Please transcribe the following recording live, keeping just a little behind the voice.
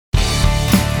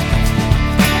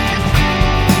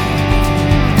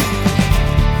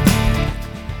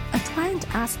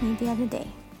asked me the other day,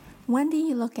 when do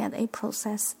you look at a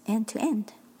process end to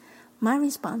end? My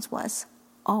response was,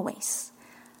 always.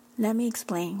 Let me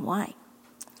explain why.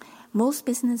 Most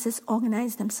businesses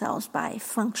organize themselves by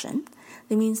function.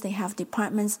 That means they have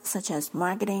departments such as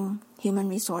marketing, human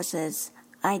resources,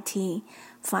 IT,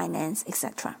 finance,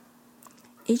 etc.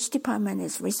 Each department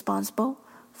is responsible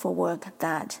for work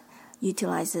that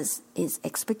utilizes its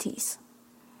expertise.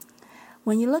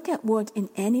 When you look at work in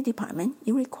any department,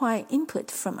 you require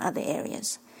input from other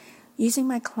areas. Using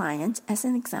my client as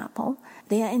an example,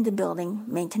 they are in the building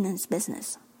maintenance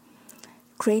business.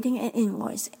 Creating an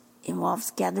invoice involves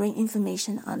gathering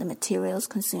information on the materials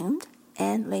consumed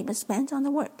and labor spent on the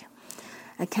work.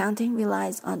 Accounting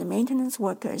relies on the maintenance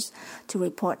workers to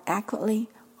report accurately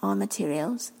on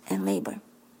materials and labor.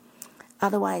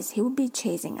 Otherwise, he would be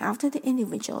chasing after the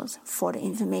individuals for the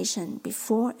information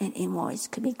before an invoice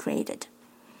could be created.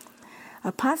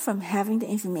 Apart from having the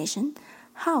information,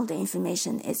 how the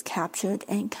information is captured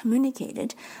and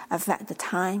communicated affect the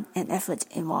time and effort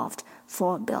involved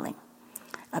for billing.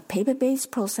 A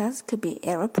paper-based process could be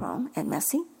error-prone and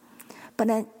messy, but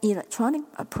an electronic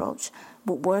approach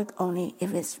would work only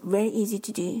if it's very easy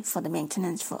to do for the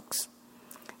maintenance folks.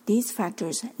 These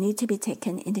factors need to be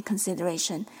taken into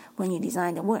consideration when you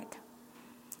design the work.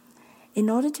 In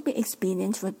order to be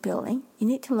expedient with billing, you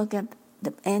need to look at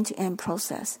the end-to-end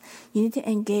process. You need to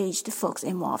engage the folks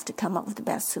involved to come up with the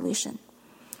best solution.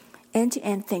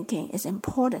 End-to-end thinking is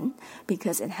important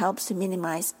because it helps to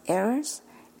minimize errors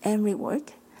and rework,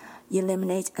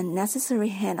 eliminate unnecessary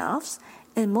handoffs,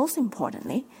 and most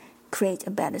importantly, create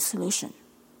a better solution.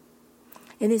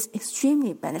 It is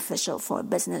extremely beneficial for a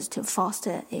business to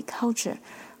foster a culture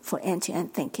for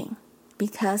end-to-end thinking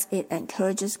because it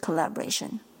encourages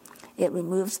collaboration. It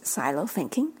removes silo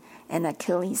thinking, an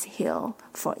Achilles heel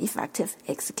for effective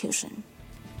execution.